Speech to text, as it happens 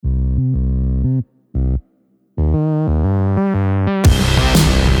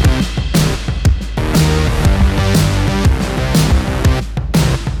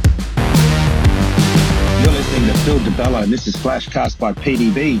This is Flashcast by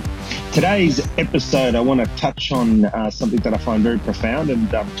PDB. Today's episode, I want to touch on something that I find very profound and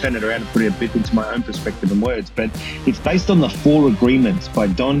turn it around and put it a bit into my own perspective and words. But it's based on the Four Agreements by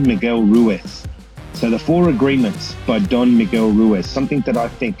Don Miguel Ruiz. So the Four Agreements by Don Miguel Ruiz, something that I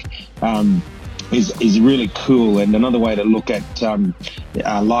think is really cool, and another way to look at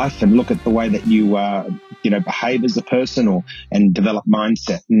life and look at the way that you behave as a person and develop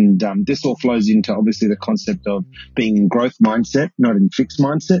mindset. And this all flows into obviously the concept of being in growth mindset, not in fixed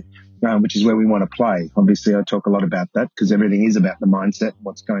mindset, which is where we want to play. Obviously, I talk a lot about that because everything is about the mindset,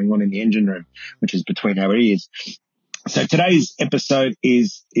 what's going on in the engine room, which is between our ears. So today's episode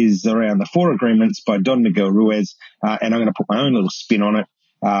is around the Four Agreements by Don Miguel Ruiz, and I'm going to put my own little spin on it.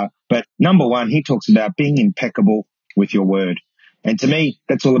 But number one, he talks about being impeccable with your word. And to me,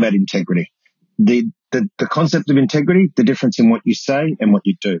 that's all about integrity. The concept of integrity, the difference in what you say and what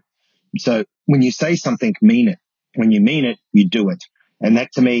you do. So when you say something, mean it. When you mean it, you do it. And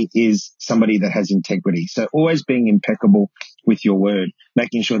that to me is somebody that has integrity. So always being impeccable with your word,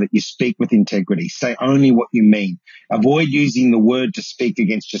 making sure that you speak with integrity. Say only what you mean. Avoid using the word to speak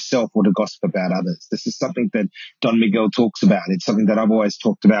against yourself or to gossip about others. This is something that Don Miguel talks about. It's something that I've always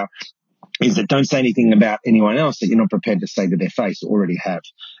talked about, is that don't say anything about anyone else that you're not prepared to say to their face or already have.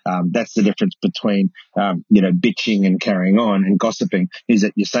 That's the difference between, bitching and carrying on and gossiping, is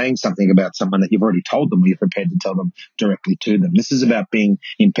that you're saying something about someone that you've already told them or you're prepared to tell them directly to them. This is about being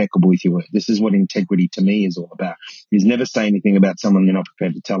impeccable with your word. This is what integrity to me is all about, is never say anything about someone you're not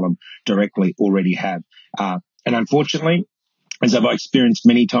prepared to tell them directly, already have. And unfortunately, as I've experienced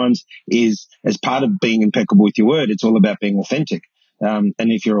many times, is as part of being impeccable with your word, it's all about being authentic. And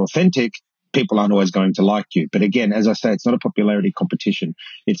if you're authentic, people aren't always going to like you. But again, as I say, it's not a popularity competition.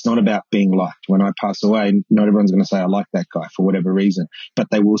 It's not about being liked. When I pass away, not everyone's going to say I like that guy for whatever reason, but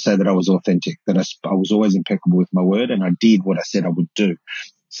they will say that I was authentic, that I was always impeccable with my word and I did what I said I would do.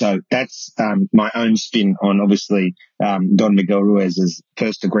 So that's my own spin on obviously Don Miguel Ruiz's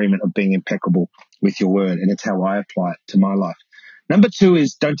first agreement of being impeccable with your word, and it's how I apply it to my life. Number two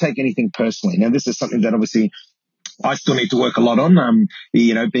is don't take anything personally. Now, this is something that obviously I still need to work a lot on,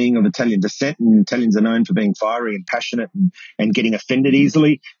 being of Italian descent, and Italians are known for being fiery and passionate and getting offended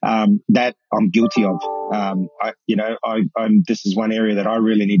easily. That I'm guilty of. This is one area that I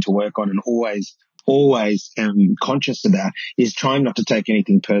really need to work on and always am conscious about, is trying not to take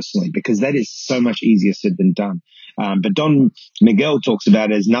anything personally, because that is so much easier said than done. But Don Miguel talks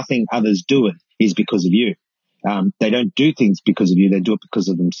about it as nothing others do it is because of you. They don't do things because of you. They do it because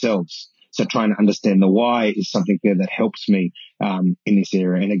of themselves. So trying to understand the why is something there that helps me in this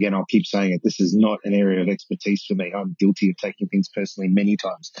area. And again, I'll keep saying it. This is not an area of expertise for me. I'm guilty of taking things personally many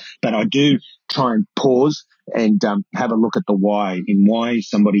times. But I do try and pause and have a look at the why, in why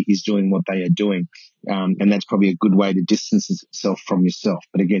somebody is doing what they are doing. And that's probably a good way to distance itself from yourself.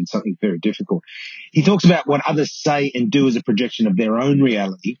 But again, something very difficult. He talks about what others say and do as a projection of their own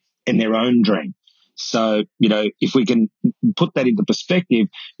reality and their own dream. So, if we can put that into perspective,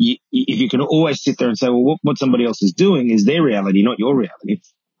 if you can always sit there and say, well, what somebody else is doing is their reality, not your reality.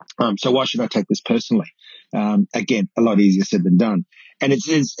 So why should I take this personally? Again, a lot easier said than done. And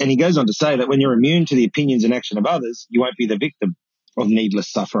and he goes on to say that when you're immune to the opinions and action of others, you won't be the victim of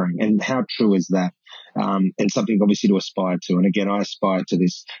needless suffering. And how true is that? And something obviously to aspire to. And again, I aspire to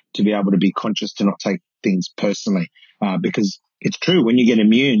this, to be able to be conscious, to not take things personally, because it's true. When you get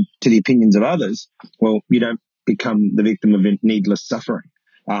immune to the opinions of others, well, you don't become the victim of needless suffering.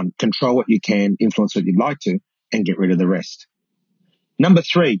 Control what you can, influence what you'd like to, and get rid of the rest. Number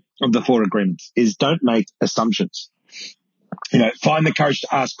three of the Four Agreements is don't make assumptions. Find the courage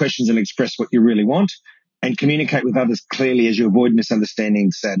to ask questions and express what you really want, and communicate with others clearly as you avoid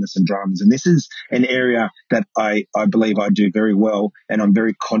misunderstandings, sadness, and dramas. And this is an area that I believe I do very well, and I'm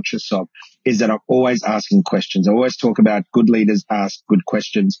very conscious of, is that I'm always asking questions. I always talk about good leaders ask good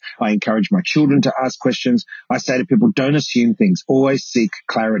questions. I encourage my children to ask questions. I say to people, don't assume things. Always seek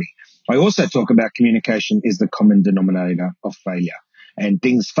clarity. I also talk about communication is the common denominator of failure. And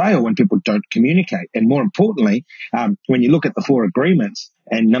things fail when people don't communicate. And more importantly, when you look at the Four Agreements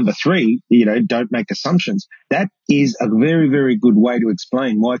and number three, don't make assumptions. That is a very, very good way to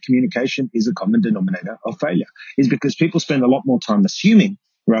explain why communication is a common denominator of failure, is because people spend a lot more time assuming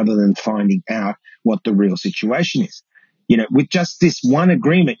rather than finding out what the real situation is. With just this one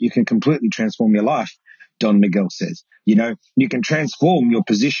agreement, you can completely transform your life. Don Miguel says, you can transform your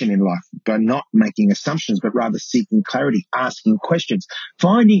position in life by not making assumptions, but rather seeking clarity, asking questions,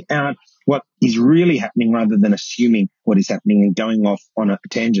 finding out what is really happening rather than assuming what is happening and going off on a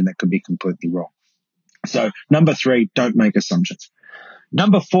tangent that could be completely wrong. So number three, don't make assumptions.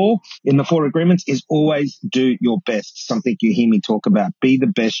 Number 4 in the 4 agreements is always do your best. Something you hear me talk about. Be the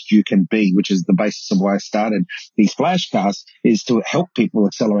best you can be, which is the basis of why I started these flashcasts, is to help people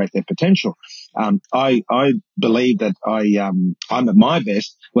accelerate their potential. I believe that I'm at my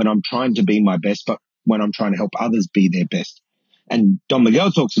best when I'm trying to be my best, but when I'm trying to help others be their best. And Don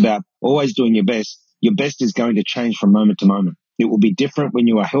Miguel talks about always doing your best. Your best is going to change from moment to moment. It will be different when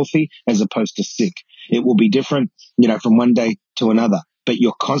you are healthy as opposed to sick. It will be different, from one day to another. But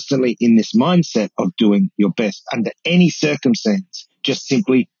you're constantly in this mindset of doing your best under any circumstance. Just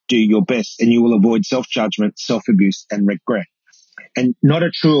simply do your best and you will avoid self-judgment, self-abuse and regret. And not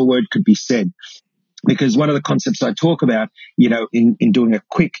a truer word could be said, because one of the concepts I talk about, in doing a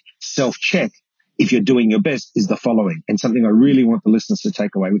quick self-check, if you're doing your best, is the following, and something I really want the listeners to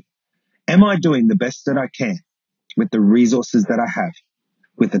take away with. Am I doing the best that I can with the resources that I have,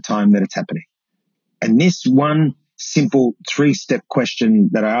 with the time that it's happening? And this one simple 3-step question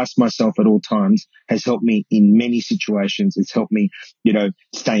that I ask myself at all times has helped me in many situations. It's helped me,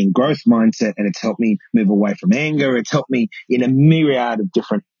 stay in growth mindset, and it's helped me move away from anger. It's helped me in a myriad of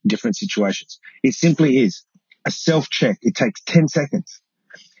different situations. It simply is a self-check. It takes 10 seconds.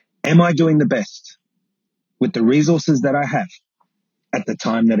 Am I doing the best with the resources that I have at the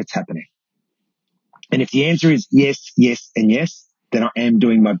time that it's happening? And if the answer is yes, yes, and yes, then I am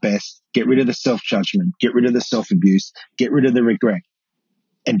doing my best. Get rid of the self-judgment, get rid of the self-abuse, get rid of the regret,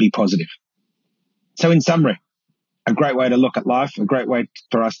 and be positive. So in summary, a great way to look at life, a great way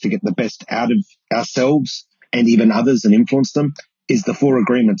for us to get the best out of ourselves and even others and influence them, is the 4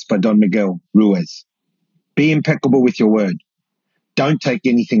 agreements by Don Miguel Ruiz. Be impeccable with your word. Don't take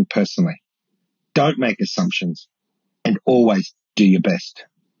anything personally. Don't make assumptions, and always do your best.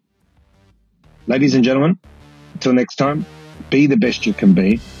 Ladies and gentlemen, until next time, be the best you can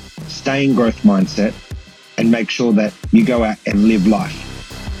be, stay in growth mindset, and make sure that you go out and live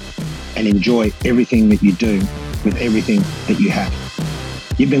life and enjoy everything that you do with everything that you have.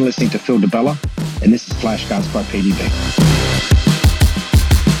 You've been listening to Phil DiBella, and this is Flashcast by PDB.